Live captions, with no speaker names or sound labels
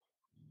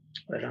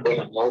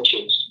Buenas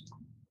noches.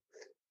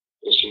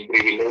 Es un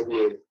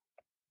privilegio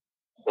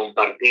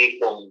compartir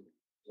con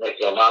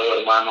nuestro amado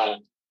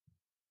hermano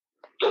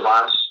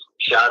Tomás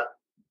Chat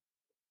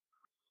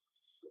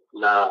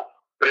la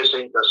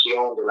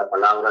presentación de la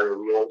palabra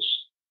de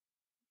Dios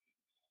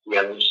y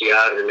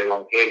anunciar el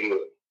evangelio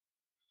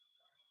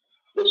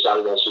de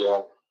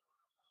salvación.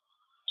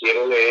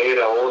 Quiero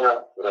leer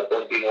ahora, para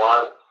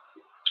continuar,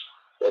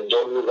 en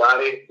dos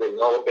lugares del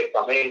Nuevo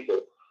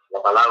Testamento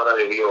la palabra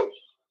de Dios.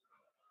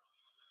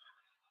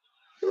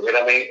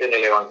 Primeramente en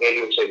el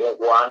Evangelio según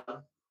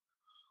Juan,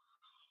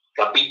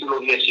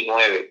 capítulo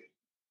 19,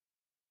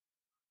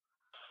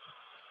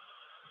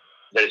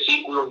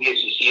 versículos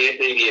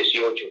 17 y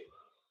 18.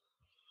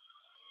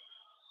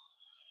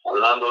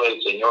 Hablando del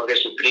Señor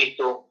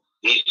Jesucristo,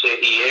 dice: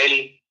 y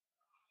él,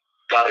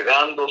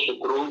 cargando su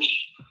cruz,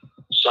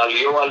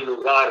 salió al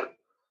lugar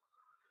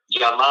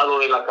llamado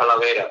de la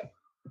Calavera,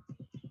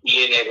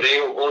 y en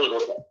hebreo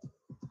Gólgota,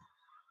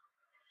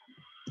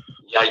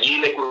 y allí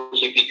le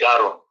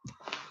crucificaron,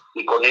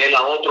 y con él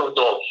a otros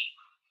dos,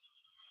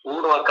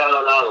 uno a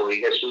cada lado y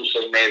Jesús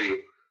en medio.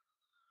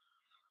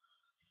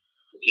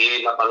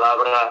 Aquí la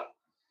palabra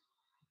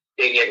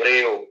en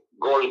hebreo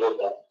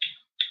Gólgota,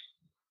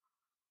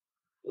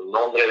 el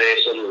nombre de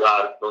ese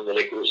lugar donde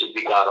le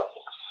crucificaron.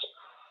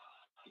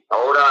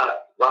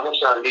 Ahora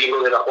vamos al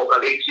libro del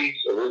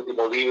Apocalipsis, el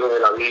último libro de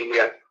la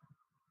Biblia,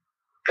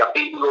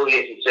 capítulo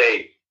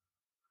 16.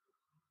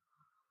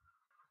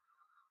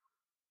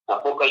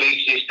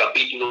 Apocalipsis,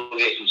 capítulo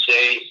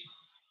 16,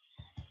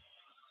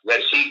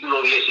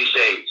 versículo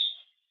 16.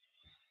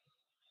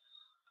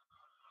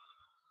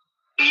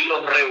 Y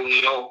los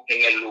reunió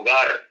en el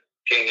lugar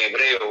que en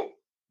hebreo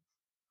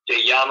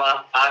se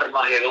llama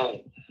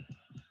Armagedón.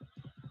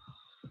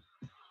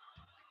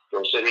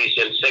 Entonces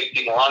dice: el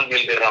séptimo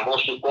ángel derramó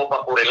su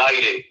copa por el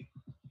aire,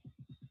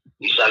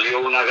 y salió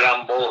una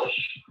gran voz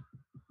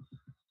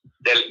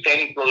del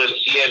templo del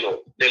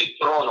cielo, del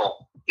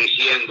trono,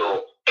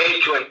 diciendo: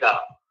 hecho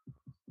está.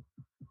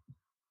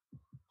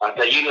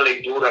 Hasta allí la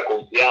lectura.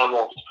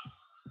 Confiamos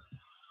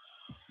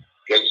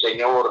que el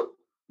Señor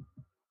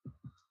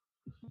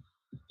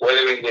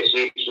puede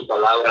bendecir su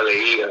palabra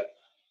leída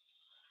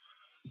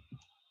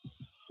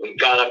en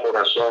cada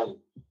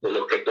corazón de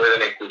los que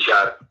pueden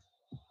escuchar.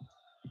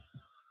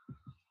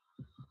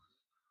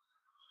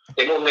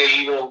 Hemos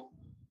leído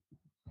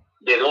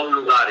de dos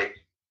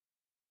lugares.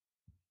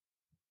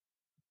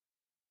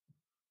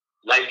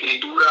 La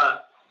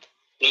escritura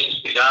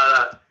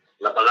inspirada,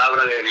 la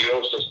palabra de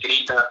Dios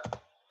escrita,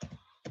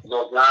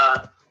 nos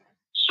da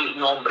sus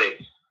nombres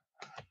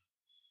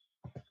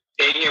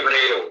en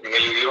hebreo, en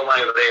el idioma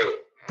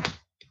hebreo.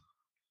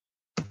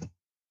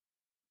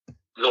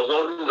 Los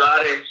dos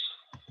lugares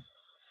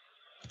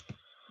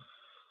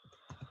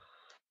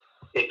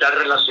están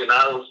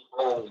relacionados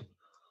con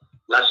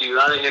la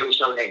ciudad de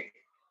Jerusalén.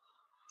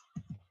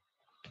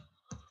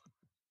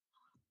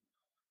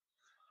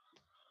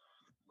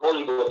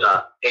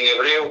 Gólgota, en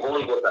hebreo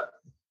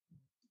Gólgota,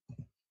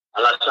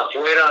 a las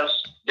afueras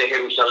de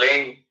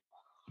Jerusalén,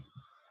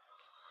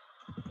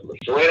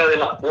 fuera de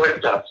las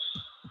puertas,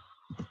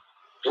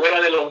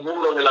 fuera de los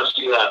muros de la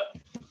ciudad,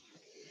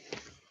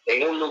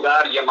 en un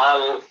lugar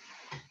llamado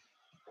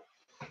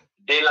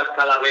de la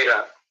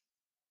Calavera,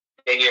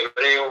 en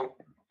hebreo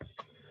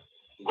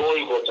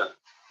Gólgota.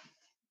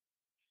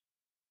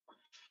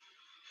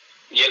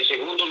 Y el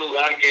segundo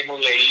lugar que hemos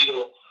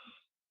leído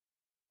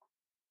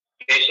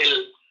es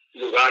el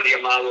lugar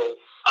llamado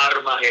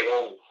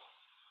Armagedón.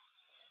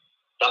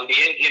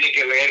 También tiene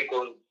que ver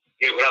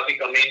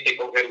geográficamente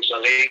con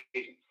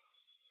Jerusalén,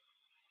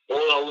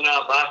 toda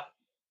una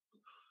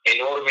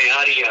enorme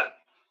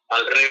área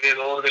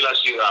alrededor de la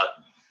ciudad,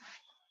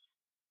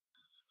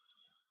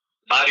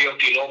 varios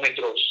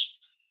kilómetros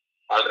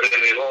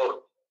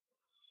alrededor,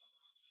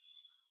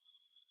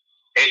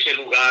 ese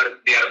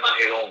lugar de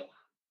Armagedón.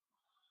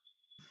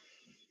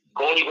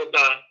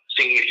 Gólgota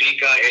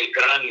significa el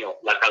cráneo,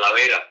 la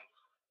calavera.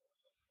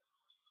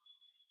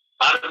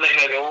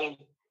 Armagedón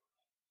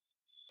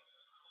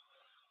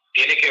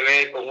tiene que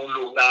ver con un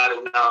lugar,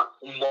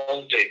 un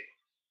monte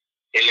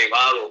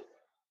elevado,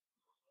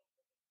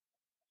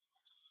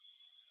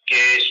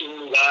 que es un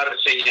lugar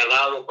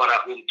señalado para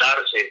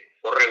juntarse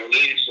o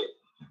reunirse.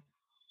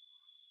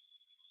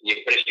 Y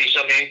es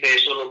precisamente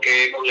eso lo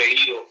que hemos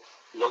leído.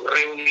 Los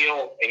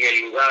reunió en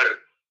el lugar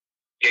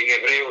que en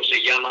hebreo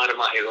se llama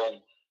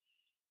Armagedón.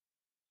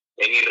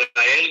 En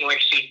Israel no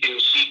existe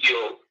un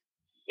sitio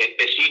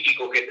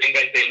específico que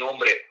tenga este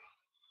nombre.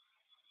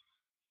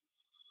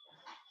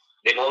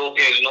 De modo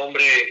que el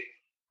nombre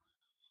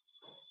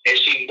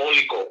es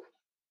simbólico.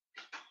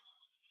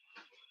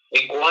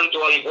 En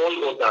cuanto al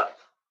Gólgota,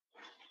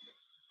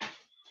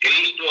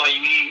 Cristo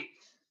allí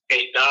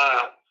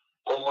está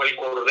como el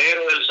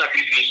cordero del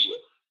sacrificio.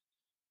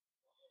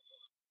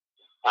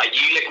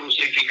 Allí le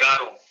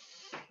crucificaron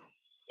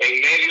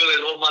en medio de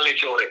dos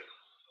malhechores,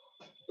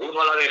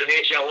 uno a la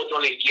derecha, otro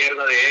a la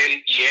izquierda de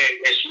él, y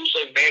Jesús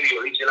en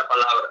medio, dice la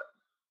palabra.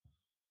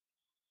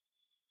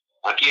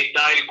 Aquí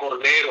está el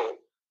cordero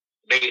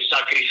del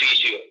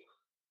sacrificio.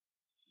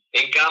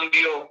 En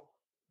cambio,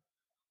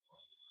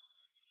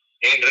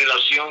 en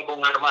relación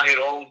con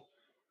Armagedón,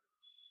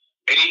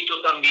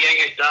 Cristo también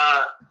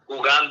está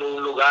jugando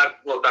un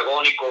lugar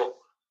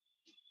protagónico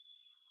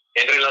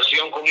en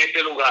relación con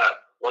este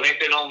lugar, con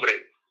este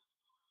nombre.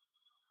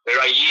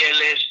 Pero allí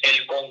Él es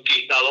el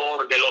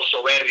conquistador de los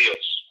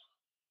soberbios.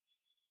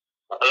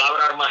 La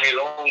palabra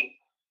Armagedón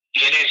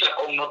tiene esa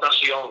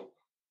connotación.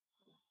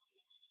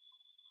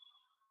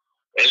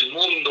 El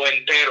mundo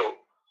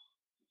entero,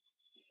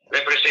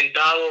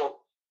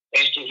 representado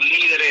en sus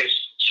líderes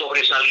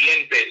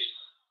sobresalientes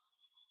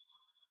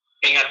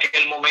en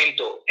aquel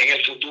momento, en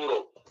el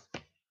futuro,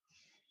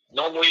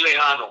 no muy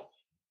lejano,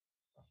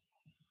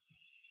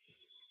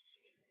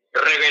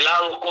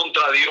 rebelados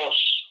contra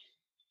Dios,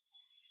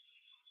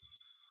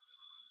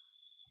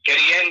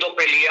 queriendo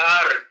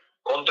pelear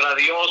contra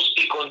Dios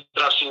y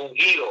contra su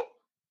ungido,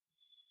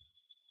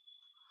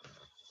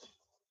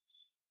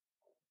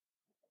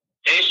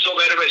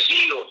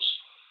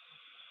 ensoberbecidos,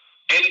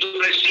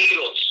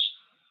 endurecidos,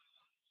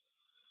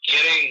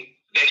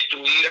 quieren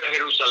destruir a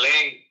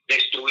Jerusalén,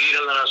 destruir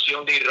a la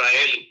nación de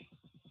Israel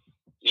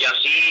y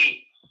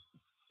así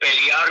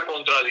pelear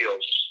contra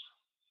Dios.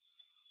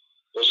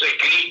 Entonces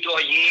Cristo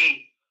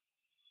allí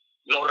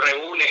los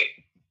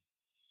reúne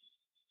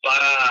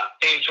para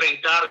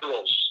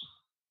enfrentarlos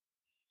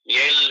y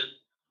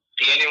Él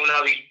tiene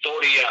una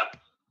victoria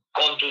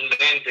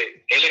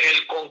contundente. Él es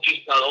el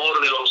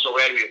conquistador de los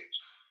soberbios.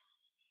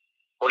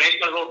 Con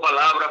estas dos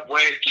palabras,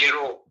 pues,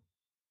 quiero,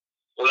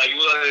 con la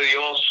ayuda de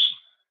Dios,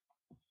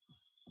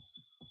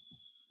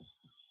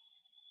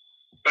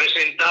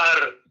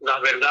 presentar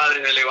las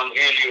verdades del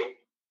Evangelio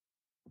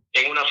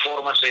en una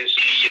forma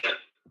sencilla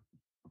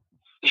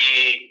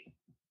y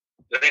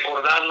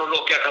recordarnos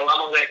lo que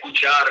acabamos de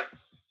escuchar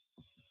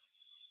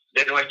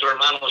de nuestro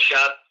hermano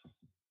Chad,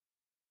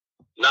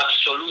 la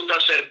absoluta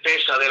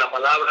certeza de la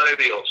palabra de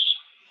Dios,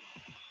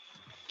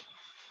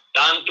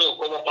 tanto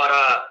como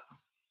para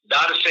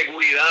dar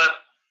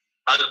seguridad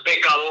al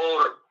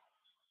pecador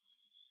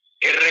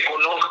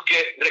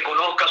que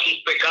reconozca sus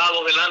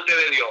pecados delante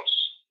de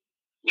Dios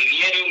y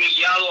viene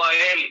humillado a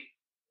Él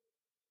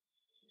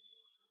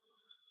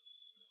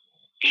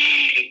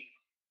y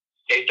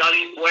está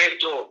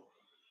dispuesto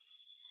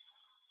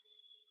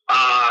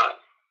a,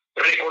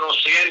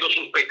 reconociendo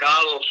sus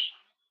pecados,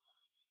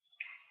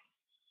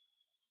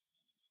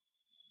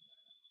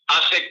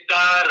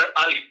 aceptar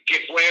al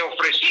que fue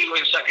ofrecido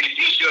en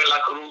sacrificio en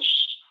la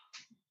cruz,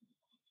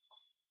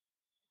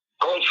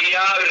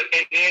 confiar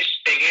en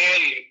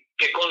Él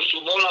que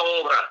consumó la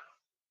obra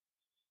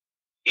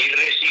y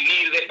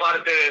recibir de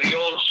parte de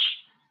Dios,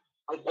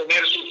 al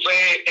poner su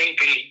fe en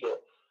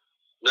Cristo,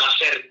 la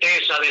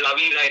certeza de la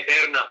vida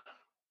eterna,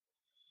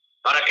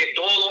 para que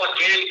todo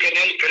aquel que en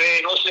Él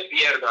cree no se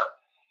pierda,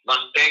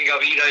 mas tenga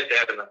vida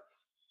eterna.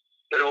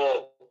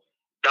 Pero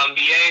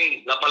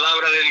también la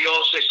palabra de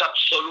Dios es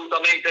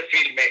absolutamente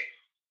firme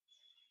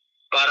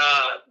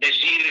para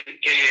decir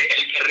que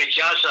el que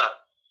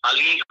rechaza al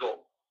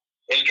Hijo,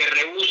 el que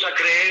rehúsa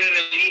creer en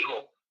el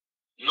Hijo,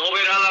 no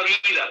verá la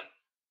vida,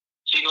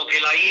 sino que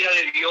la ira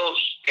de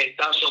Dios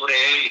está sobre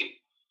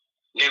él.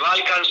 Le va a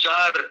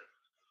alcanzar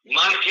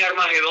más que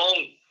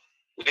Armagedón,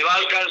 le va a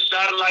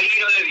alcanzar la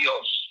ira de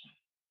Dios,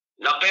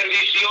 la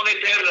perdición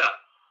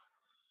eterna,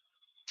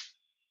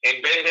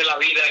 en vez de la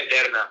vida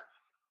eterna.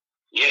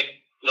 Y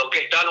los que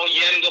están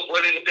oyendo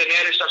pueden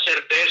tener esa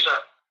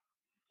certeza,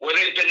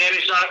 pueden tener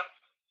esa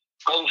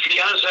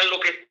confianza en lo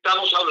que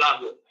estamos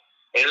hablando,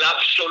 en la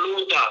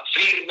absoluta,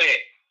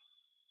 firme,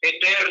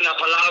 eterna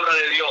palabra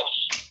de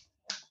Dios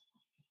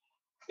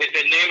que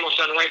tenemos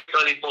a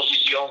nuestra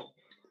disposición.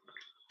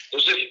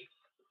 Entonces,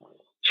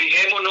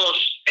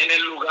 fijémonos en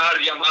el lugar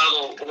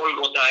llamado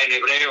Gólgota en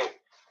hebreo.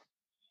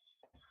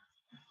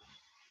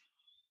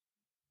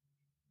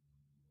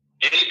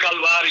 El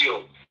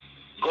Calvario,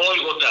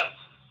 Gólgota,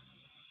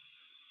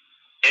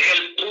 es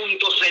el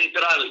punto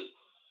central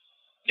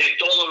de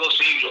todos los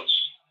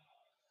siglos.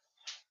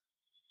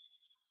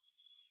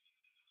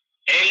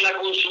 En la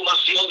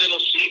consumación de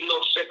los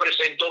siglos se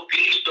presentó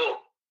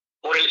Cristo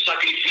por el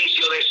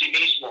sacrificio de sí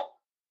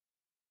mismo.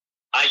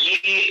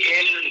 Allí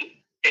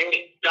Él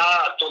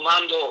está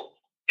tomando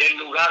el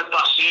lugar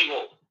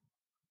pasivo.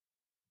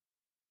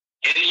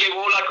 Él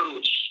llevó la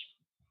cruz,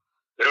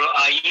 pero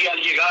allí al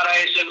llegar a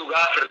ese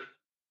lugar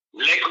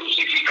le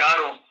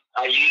crucificaron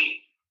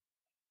allí.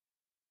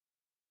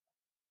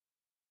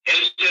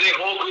 Él se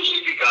dejó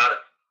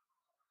crucificar.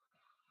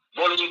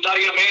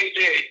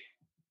 Voluntariamente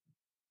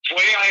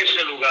fue a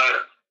ese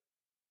lugar.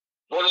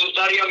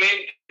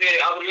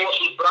 Voluntariamente abrió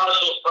sus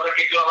brazos para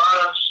que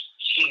clavaran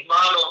sus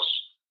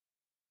manos.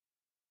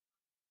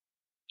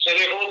 Se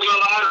dejó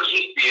clavar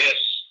sus pies.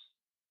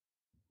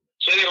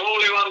 Se dejó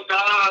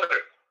levantar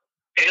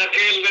en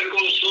aquel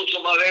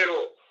vergonzoso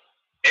madero,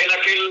 en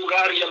aquel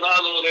lugar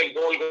llamado del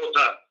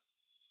Gólgota.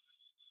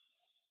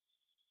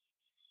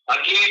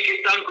 Aquí es que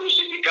están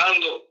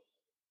crucificando.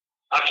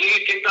 Aquí es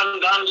que están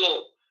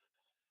dando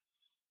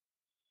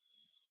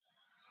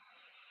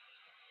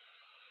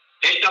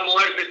esta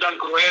muerte tan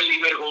cruel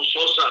y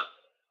vergonzosa,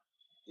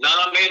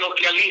 nada menos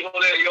que al Hijo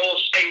de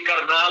Dios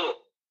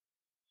encarnado,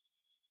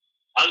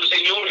 al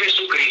Señor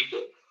Jesucristo.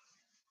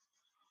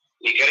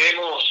 Y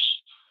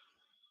queremos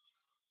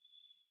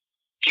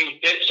que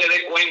usted se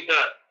dé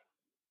cuenta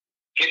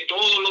que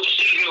todos los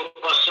siglos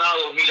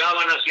pasados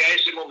miraban hacia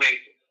ese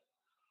momento.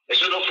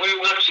 Eso no fue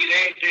un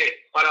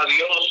accidente para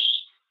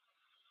Dios.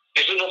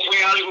 Eso no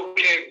fue algo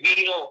que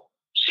vino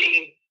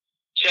sin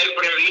ser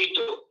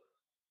previsto.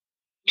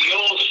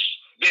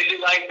 Dios, desde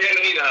la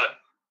eternidad,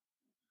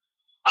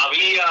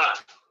 había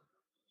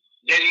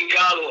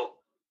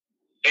dedicado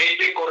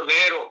este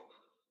cordero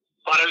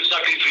para el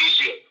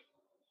sacrificio.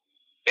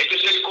 Este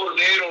es el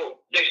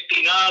cordero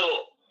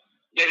destinado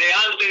desde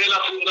antes de la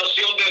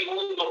fundación del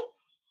mundo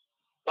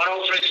para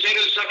ofrecer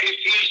el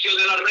sacrificio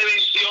de la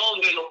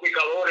redención de los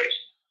pecadores,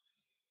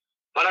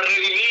 para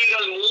redimir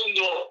al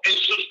mundo en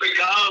sus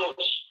pecados,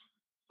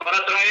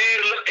 para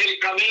traer el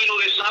camino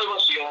de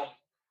salvación,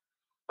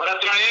 para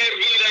traer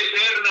vida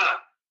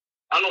eterna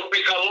a los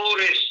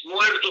pecadores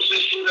muertos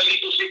en sus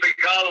delitos y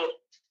pecados,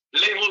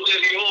 lejos de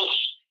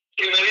Dios,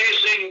 que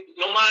merecen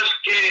no más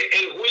que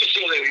el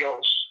juicio de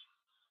Dios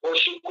por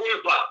su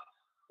culpa,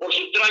 por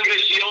sus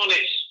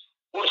transgresiones,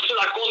 por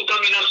la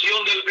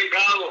contaminación del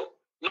pecado.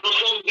 No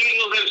son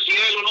dignos del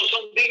cielo, no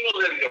son dignos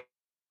de Dios.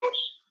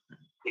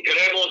 Y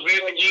queremos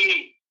ver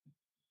allí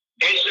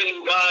ese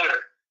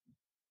lugar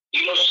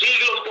y los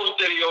siglos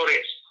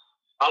posteriores,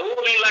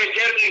 aún en la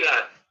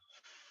eternidad,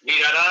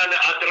 mirarán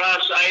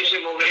atrás a ese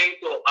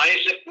momento, a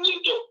ese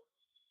punto,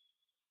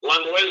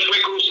 cuando Él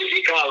fue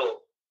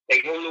crucificado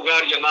en un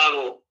lugar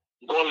llamado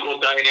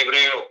Gólgota en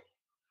hebreo.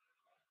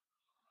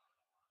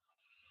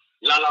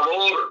 La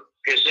labor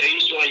que se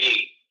hizo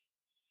allí.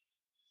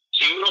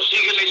 Si uno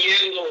sigue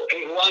leyendo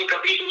en Juan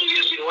capítulo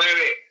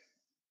 19,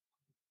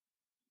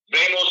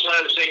 vemos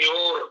al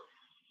Señor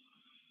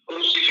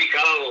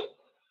crucificado.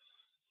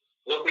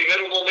 Los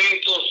primeros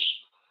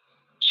momentos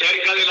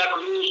cerca de la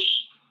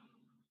cruz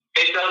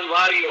están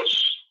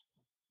varios.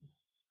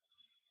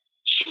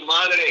 Su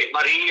madre,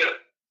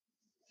 María,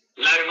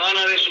 la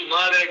hermana de su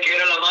madre, que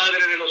era la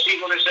madre de los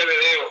hijos de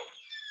Zebedeo.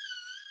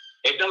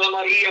 Estaba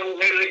María,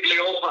 mujer de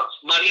Cleofas,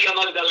 María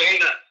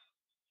Magdalena.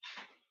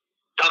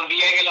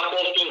 También el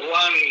apóstol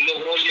Juan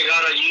logró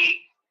llegar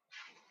allí.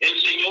 El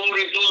Señor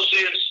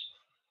entonces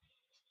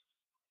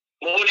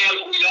pone al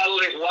cuidado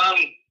de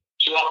Juan,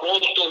 su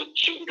apóstol,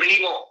 su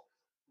primo,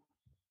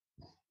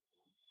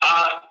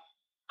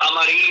 a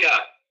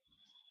María.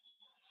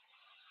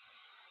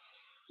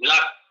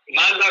 La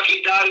manda a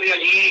quitar de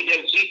allí,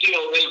 del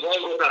sitio del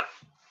Gólgota,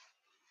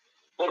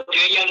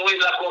 porque ella no es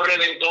la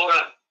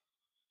corredentora.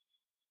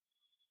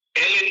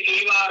 Él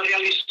iba a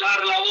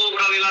realizar la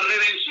obra de la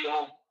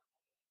redención.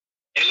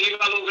 Él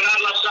iba a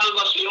lograr la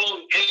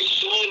salvación. Él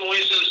solo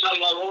es el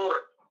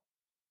Salvador.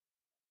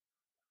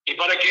 Y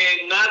para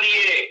que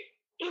nadie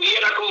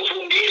pudiera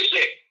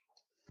confundirse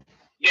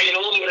de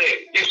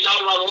nombre de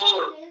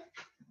Salvador,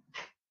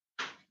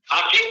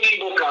 a quien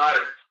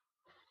invocar,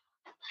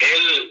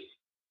 Él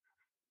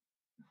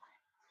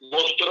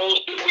mostró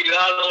su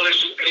cuidado de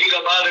su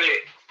querida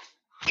madre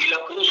y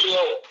la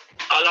puso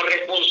a la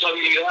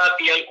responsabilidad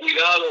y al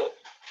cuidado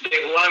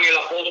de Juan el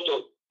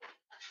apóstol.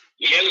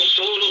 Y él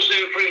solo se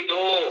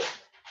enfrentó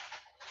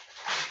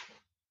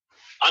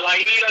a la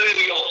ira de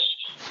Dios,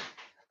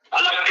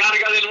 a la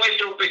carga de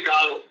nuestros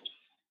pecados,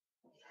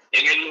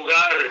 en el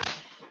lugar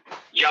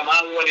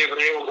llamado en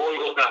hebreo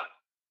Gólgota.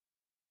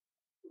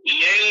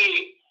 Y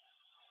él,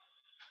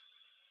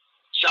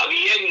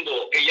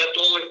 sabiendo que ya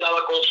todo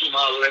estaba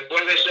consumado,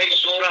 después de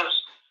 6 horas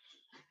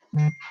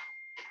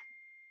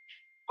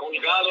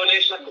colgado en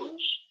esa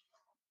cruz,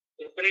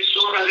 de 3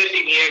 horas de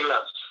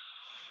tinieblas,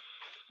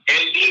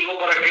 él dijo,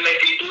 para que la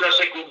escritura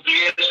se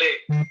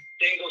cumpliese,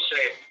 tengo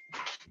sed.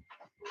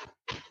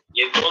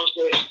 Y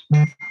entonces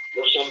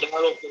los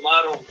soldados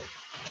tomaron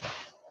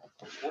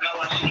una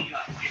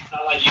vasija que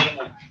estaba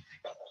llena.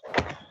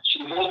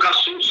 Su boca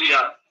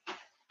sucia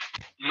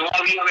no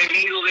había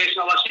bebido de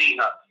esa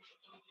vasija.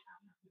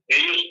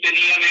 Ellos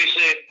tenían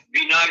ese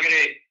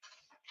vinagre,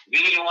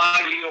 vino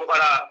agrio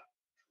para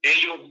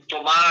ellos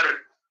tomar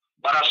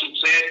para su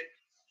sed.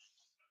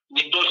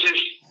 Y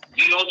entonces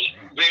Dios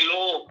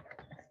veló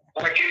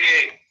para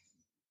que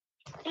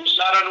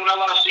usaran una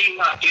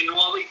vasija que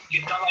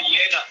estaba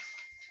llena.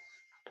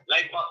 La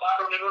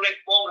empaparon en una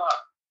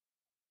esponja,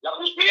 la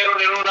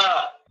pusieron en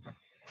una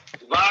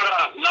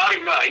vara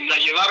larga y la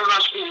llevaron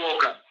a su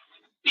boca.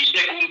 Y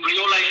se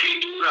cumplió la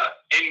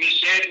escritura: en mi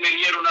sed me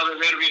dieron a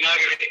beber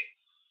vinagre.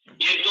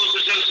 Y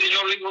entonces el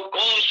Señor dijo: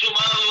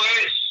 consumado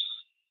es.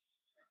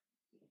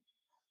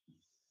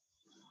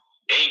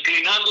 E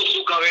inclinando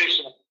su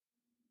cabeza,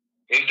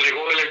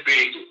 entregó el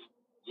Espíritu.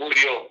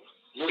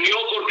 Murió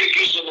porque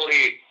quiso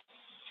morir.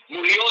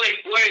 Murió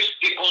después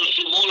que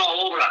consumó la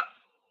obra.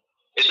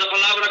 Esa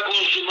palabra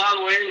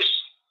consumado es,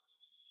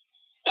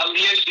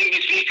 también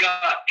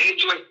significa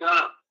hecho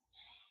está,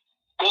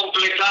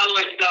 completado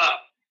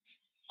está,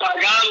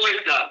 pagado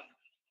está.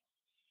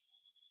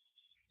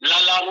 La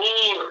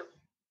labor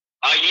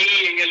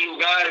allí en el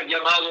lugar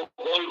llamado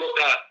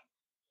Gólgota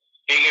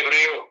en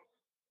hebreo.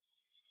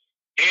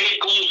 Él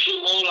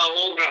consumó la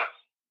obra.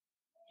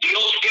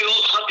 Dios quedó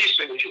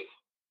satisfecho.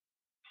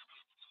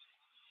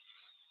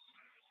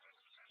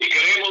 Y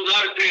queremos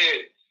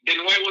darte de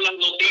nuevo las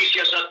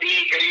noticias a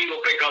ti,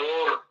 querido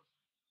pecador.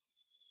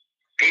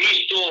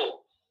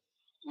 Cristo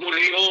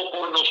murió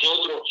por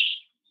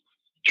nosotros.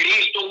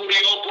 Cristo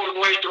murió por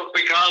nuestros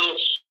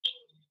pecados.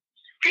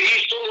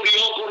 Cristo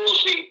murió por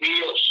los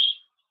impíos.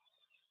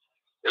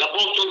 El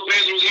apóstol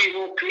Pedro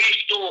dijo,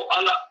 Cristo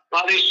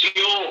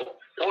padeció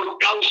por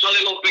causa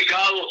de los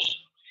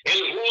pecados,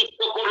 el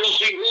justo por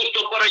los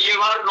injustos para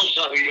llevarnos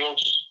a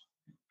Dios.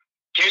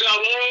 ¿Qué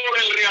labor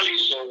él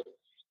realizó?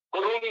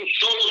 Con un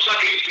solo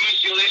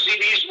sacrificio de sí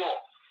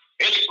mismo,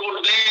 el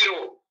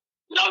cordero,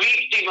 la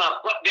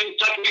víctima de un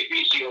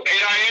sacrificio,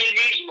 era él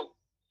mismo.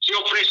 Se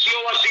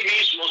ofreció a sí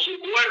mismo, su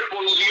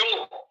cuerpo lo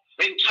dio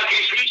en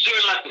sacrificio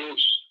en la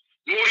cruz.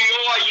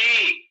 Murió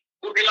allí,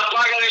 porque la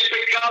paga del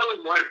pecado es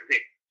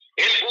muerte.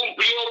 Él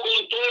cumplió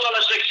con todas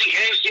las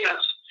exigencias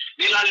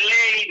de la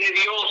ley de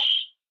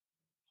Dios.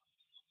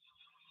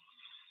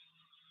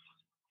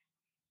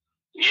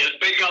 Y el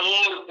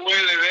pecador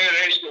puede ver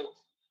esto,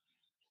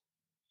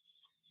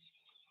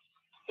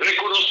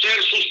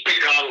 reconocer sus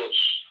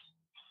pecados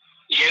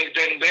y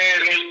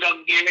entender, él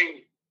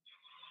también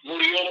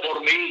murió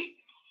por mí.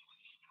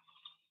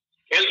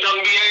 Él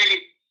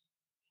también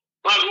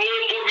pagó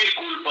por mis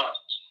culpas.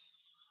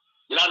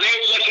 La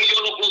deuda que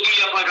yo no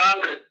podía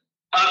pagar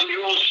a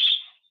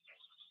Dios,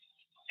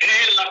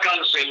 él la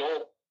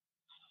canceló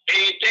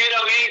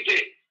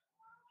enteramente.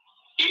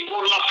 Y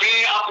por la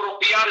fe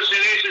apropiarse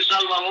de ese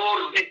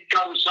Salvador,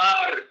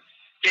 descansar,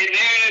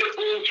 tener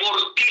un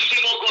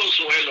fortísimo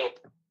consuelo,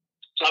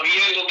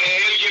 sabiendo que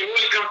él llevó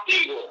el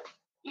castigo.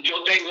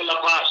 Yo tengo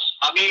la paz.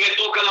 A mí me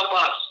toca la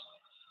paz,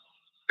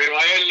 pero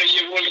a él le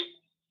llevó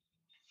el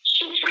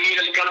sufrir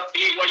el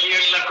castigo allí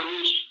en la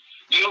cruz.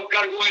 Dios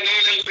cargó en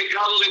él el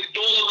pecado de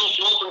todos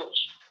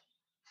nosotros.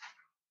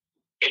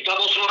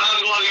 Estamos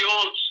orando a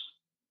Dios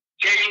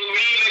que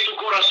ilumine tu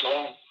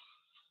corazón,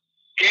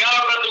 que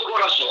abra tu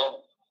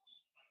corazón.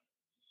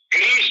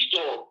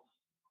 Cristo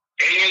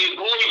en el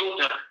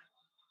Gólgota,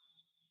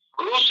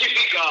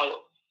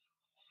 crucificado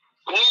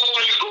como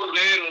el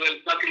cordero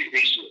del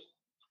sacrificio.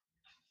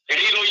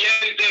 Querido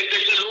oyente,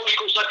 este es el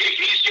único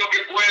sacrificio que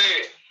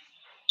puede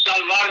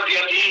salvarte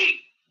a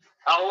ti,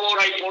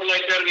 ahora y por la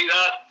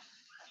eternidad,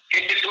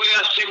 que te puede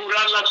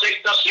asegurar la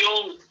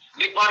aceptación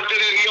de parte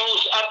de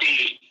Dios a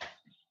ti.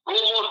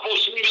 ¿Cómo es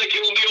posible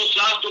que un Dios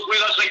santo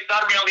pueda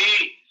aceptarme a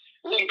mí,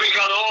 un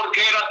pecador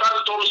que era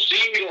tan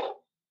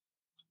torcido,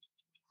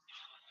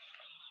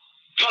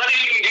 tan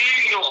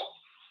indigno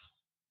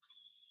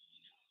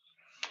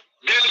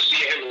del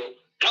cielo,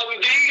 tan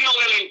digno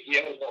del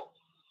infierno?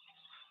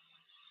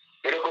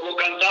 Pero como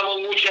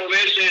cantamos muchas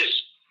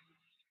veces,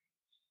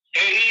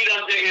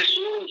 heridas de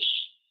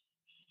Jesús,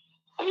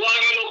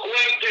 cuán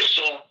elocuentes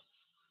son,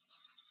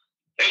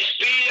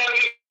 espían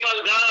mi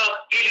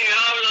maldad y le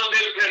hablan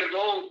del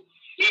perdón,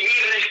 y mi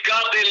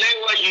rescate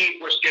leo allí,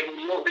 pues que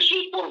murió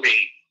Jesús por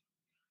mí,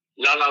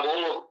 la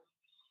labor.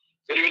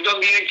 Pero yo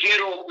también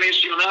quiero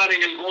mencionar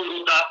en el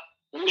Gólgota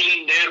un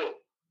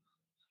lindero.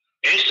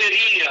 Ese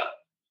día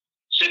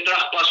se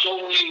traspasó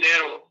un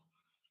lindero.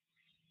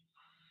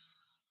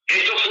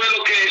 Esto fue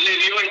lo que le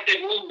dio a este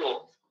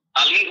mundo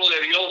al Hijo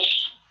de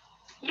Dios.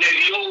 Le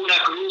dio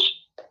una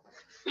cruz,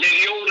 le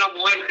dio una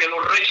muerte,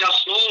 lo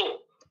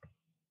rechazó.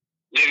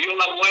 Le dio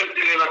la muerte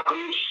de la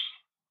cruz,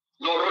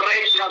 lo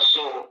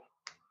rechazó.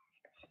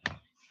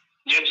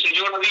 Y el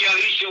Señor había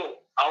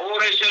dicho,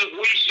 ahora es el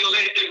juicio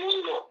de este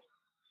mundo,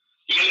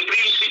 y el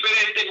príncipe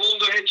de este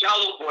mundo es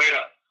echado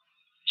fuera.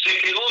 Se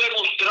quedó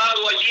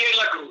demostrado allí en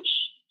la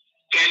cruz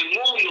que el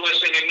mundo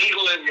es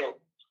enemigo de Dios,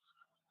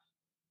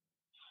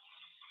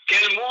 que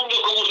el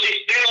mundo como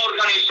sistema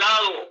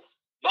organizado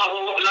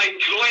bajo la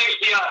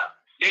influencia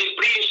del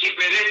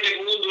príncipe de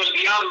este mundo, el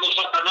diablo,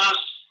 Satanás,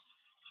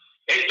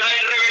 está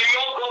en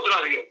rebelión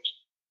contra Dios.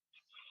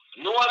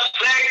 No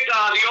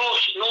acepta a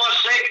Dios, no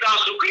acepta a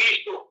su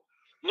Cristo,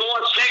 no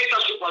acepta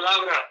su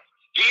palabra.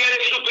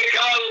 Quiere su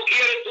pecado,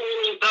 quiere su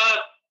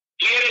voluntad,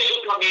 quiere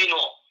su camino.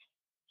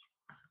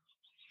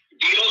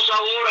 Dios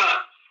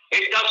ahora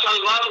está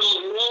salvando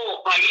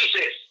nuevos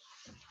países.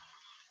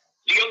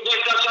 Dios no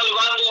está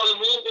salvando al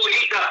mundo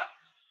ahorita,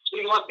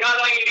 sino a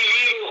cada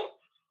individuo.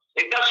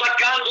 Está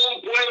sacando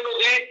un pueblo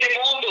de este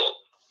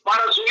mundo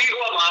para su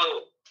Hijo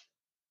amado.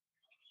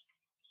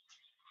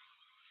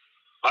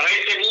 Para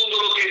este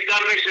mundo lo que está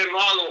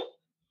reservado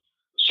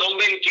son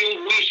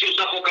 21 juicios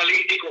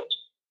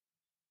apocalípticos.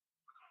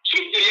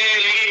 Si usted lee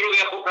el libro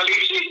de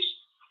Apocalipsis,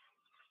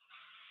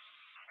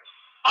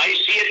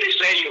 hay 7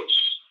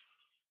 sellos.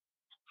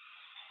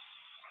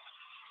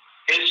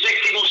 El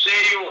séptimo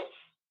sello,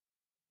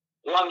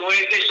 cuando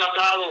es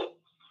desatado,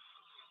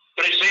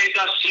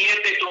 presenta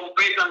 7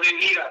 trompetas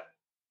de ira.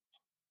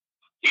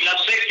 Y la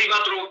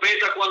séptima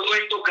trompeta, cuando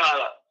es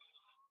tocada,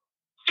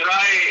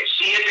 trae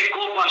 7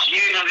 copas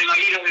llenas de la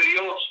ira de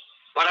Dios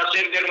para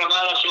ser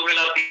derramadas sobre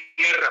la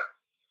tierra.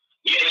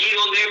 Y allí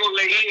donde hemos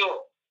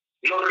leído,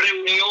 los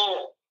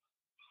reunió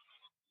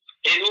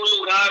en un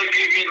lugar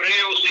que en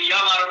hebreo se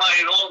llama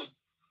Armagedón.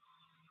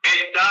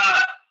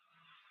 Está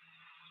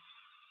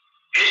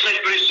esa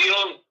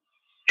expresión,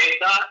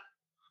 está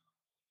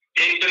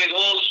entre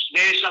dos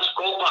de esas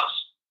copas,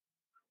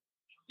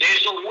 de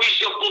esos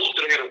juicios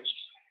postreros.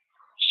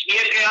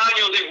 7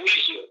 años de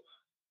juicio,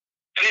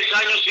 3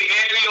 años y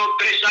medio,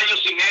 3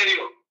 años y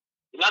medio.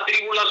 La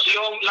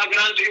tribulación, la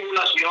gran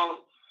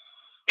tribulación.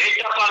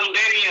 Esta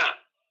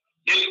pandemia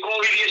del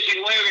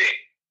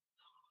COVID-19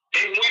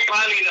 es muy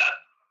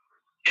pálida,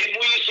 es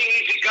muy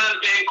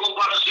insignificante en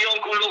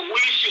comparación con los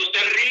juicios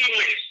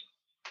terribles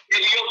que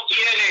Dios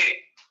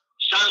tiene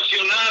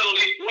sancionado,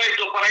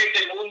 dispuesto para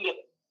este mundo,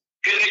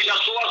 que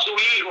rechazó a su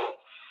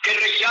Hijo, que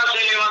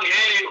rechaza el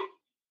Evangelio.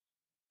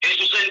 En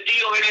su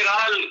sentido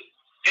general,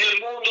 el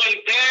mundo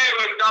entero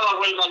está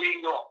bajo el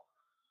maligno.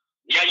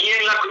 Y allí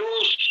en la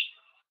cruz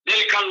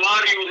del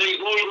Calvario, del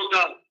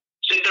Gólgota,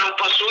 se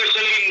traspasó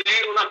ese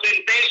lindero, la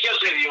sentencia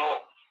se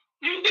dio.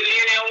 Y usted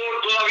tiene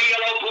ahora todavía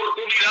la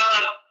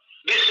oportunidad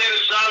de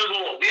ser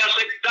salvo, de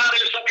aceptar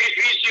el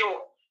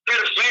sacrificio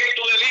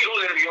perfecto del Hijo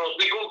de Dios,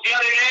 de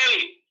confiar en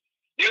Él,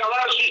 de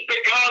lavar sus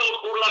pecados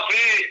por la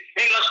fe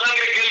en la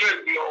sangre que Él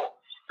vertió.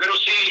 Pero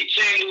si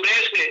se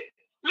endurece,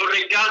 lo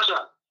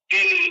rechaza,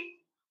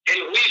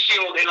 el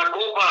juicio de la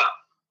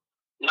copa,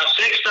 la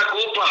sexta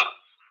copa,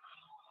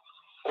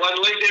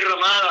 cuando es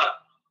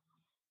derramada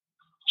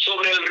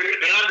sobre el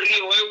gran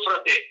río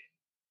Éufrates,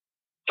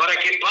 para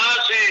que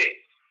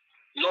pasen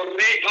los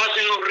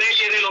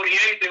reyes del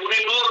oriente, un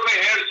enorme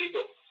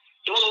ejército.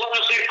 Todos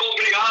van a ser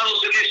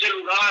congregados en ese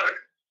lugar.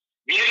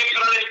 Vienen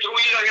para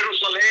destruir a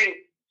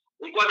Jerusalén.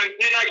 Y cuando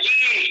estén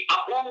allí,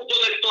 a punto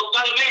de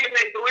totalmente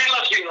destruir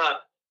la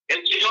ciudad,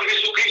 el Señor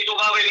Jesucristo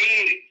va a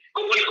venir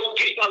como el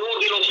conquistador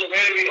de los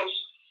soberbios.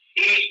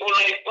 Y con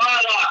la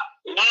espada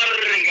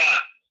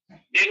larga,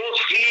 de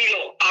 2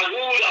 filos,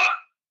 aguda,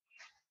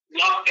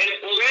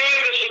 el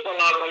poder de su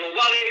palabra lo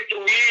va a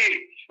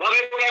destruir. Va a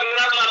haber una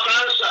gran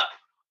matanza.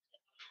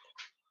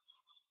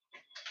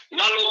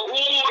 La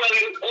locura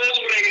del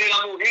hombre y de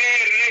la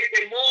mujer en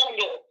este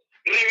mundo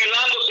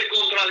rebelándose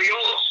contra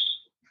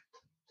Dios.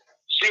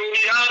 Se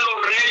unirán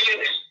los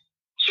reyes,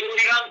 se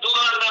unirán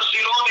todas las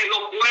naciones,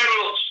 los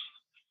pueblos,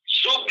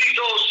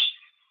 súbditos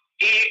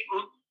y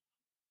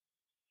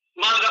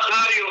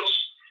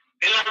mandatarios.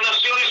 En las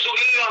Naciones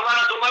Unidas van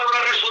a tomar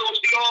una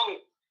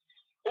resolución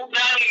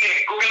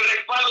unánime con el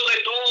respaldo de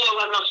todas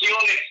las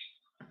naciones.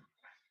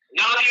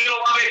 Nadie lo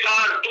va a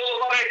vetar, todos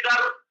van a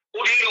estar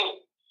unidos.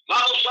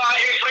 Vamos a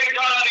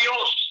enfrentar a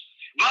Dios,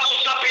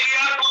 vamos a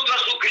pelear contra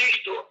su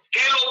Cristo.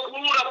 ¡Qué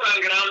locura tan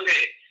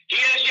grande!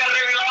 ¿Quién se ha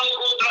rebelado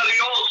contra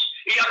Dios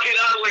y ha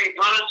quedado en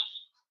paz?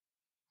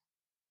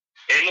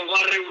 Él nos va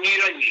a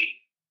reunir allí.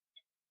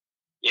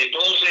 Y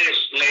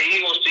entonces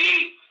leímos,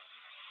 sí,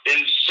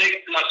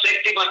 la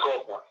séptima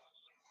copa.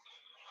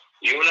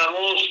 Y una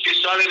voz que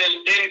sale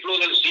del templo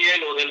del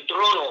cielo, del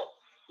trono,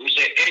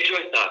 dice: hecho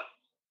está.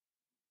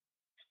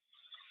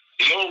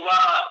 Dios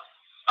va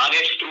a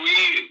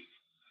destruir,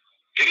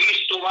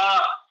 Cristo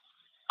va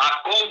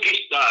a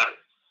conquistar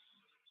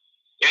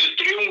el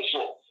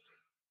triunfo.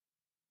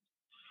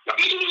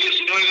 Capítulo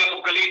 19 de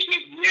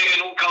Apocalipsis: viene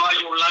en un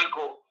caballo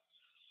blanco,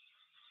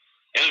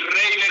 el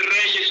Rey de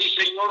Reyes y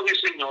Señor de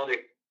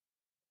Señores,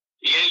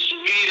 y en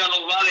su vida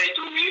nos va a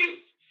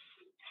destruir.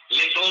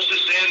 Y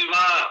entonces Él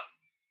va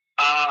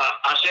a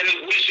hacer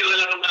el juicio de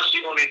las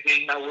naciones, de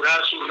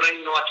inaugurar su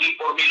reino aquí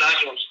por 1000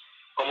 años,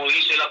 como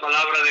dice la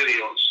palabra de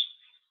Dios.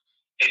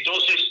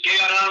 Entonces, ¿qué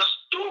harás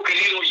tú,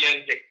 querido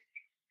oyente?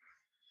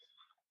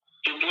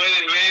 Tú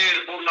puedes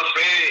ver por la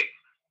fe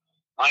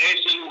a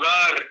ese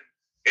lugar,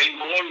 el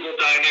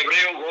Gólgota, en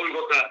hebreo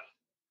Gólgota,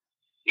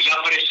 y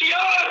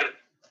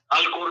apreciar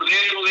al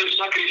Cordero del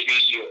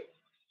sacrificio,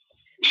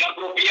 y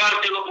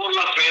apropiártelo por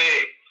la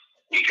fe,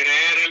 y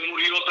creer: Él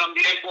murió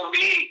también por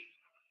mí,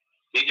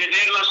 y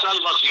tener la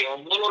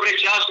salvación. No lo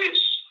rechaces,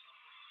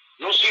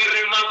 no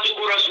cierres más tu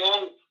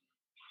corazón,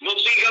 no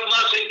sigas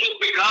más en tus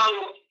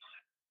pecados.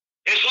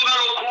 Es una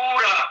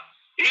locura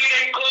ir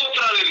en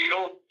contra de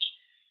Dios.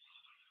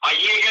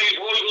 Allí en el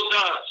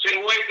Gólgota se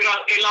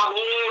muestra el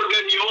amor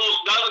de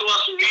Dios dando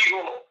a su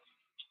Hijo.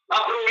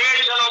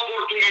 Aprovecha la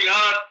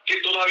oportunidad que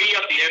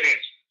todavía tienes.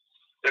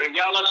 Pero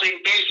ya la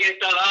sentencia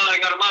está dada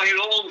en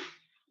Armagedón.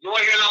 No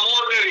es el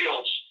amor de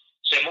Dios,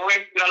 se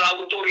muestra la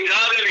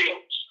autoridad de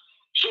Dios.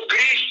 Su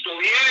Cristo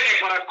viene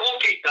para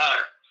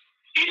conquistar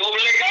y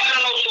doblegar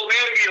a los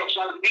soberbios,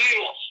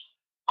 altivos,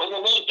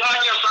 como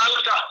montañas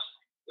altas,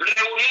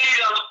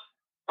 reunidas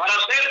para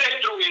ser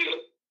destruidos.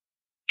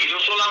 Y no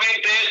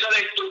solamente esa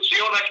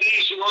destrucción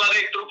aquí, sino la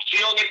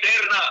destrucción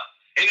eterna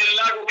en el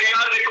lago que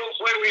arde con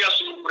fuego y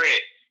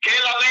azufre. Qué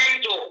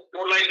lamento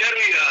por la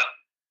eternidad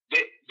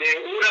de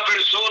una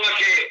persona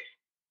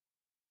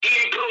que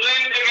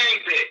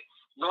imprudentemente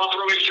no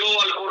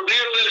aprovechó al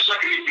Cordero del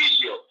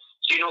sacrificio,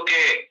 sino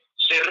que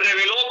se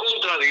rebeló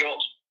contra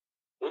Dios.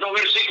 Unos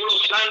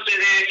versículos antes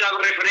de esta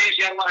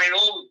referencia a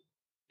Armagedón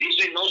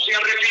dice: no se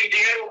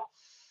arrepintieron,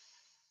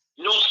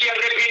 no se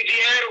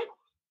arrepintieron,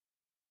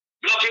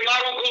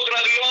 blasfemaron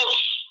contra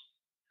Dios,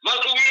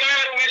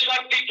 mantuvieron esa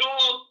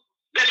actitud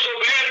de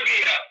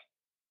soberbia,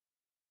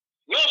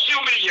 no se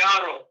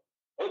humillaron.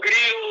 Oh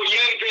querido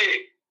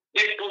oyente,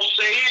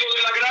 desposeído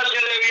de la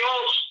gracia de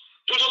Dios,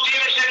 tú no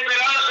tienes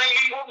esperanza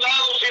en ningún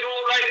lado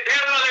sino la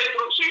eterna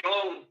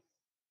destrucción,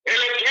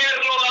 el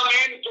eterno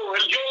lamento,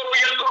 el lloro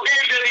y el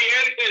crujir de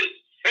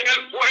dientes en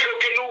el fuego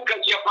que nunca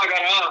se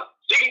apagará,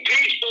 sin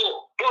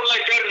Cristo por la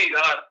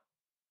eternidad.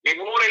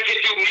 Mejor es que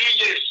te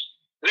humilles,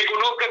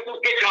 reconozcas tus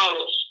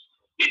pecados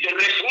y te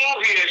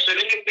refugies en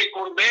este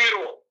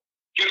Cordero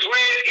que fue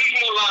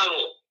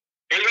inmolado,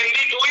 el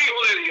bendito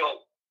Hijo de Dios.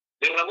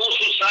 Derramó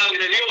su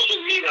sangre, dio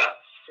su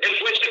vida, él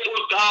fue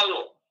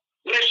sepultado,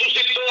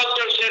 resucitó al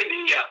tercer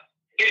día,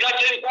 está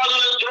sentado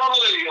en el trono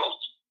de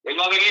Dios. Él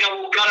va a venir a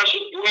buscar a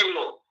su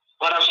pueblo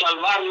para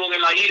salvarlo de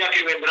la ira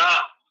que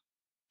vendrá.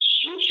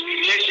 Su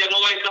iglesia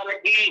no va a estar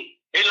aquí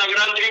en la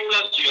gran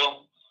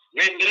tribulación.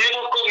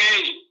 Vendremos con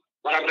él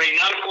para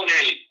reinar con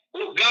él,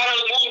 juzgar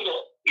al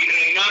mundo y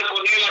reinar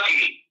con él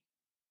aquí,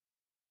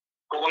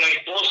 como la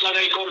esposa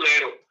del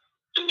Cordero.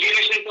 Tú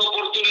tienes esta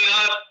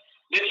oportunidad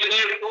de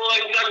tener toda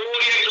esta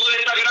gloria y toda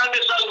esta grande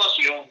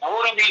salvación.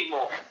 Ahora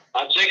mismo,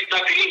 acepta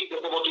a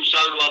Cristo como tu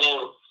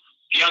Salvador.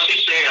 Que así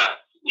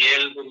sea, y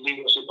Él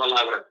bendiga su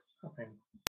palabra. Amén.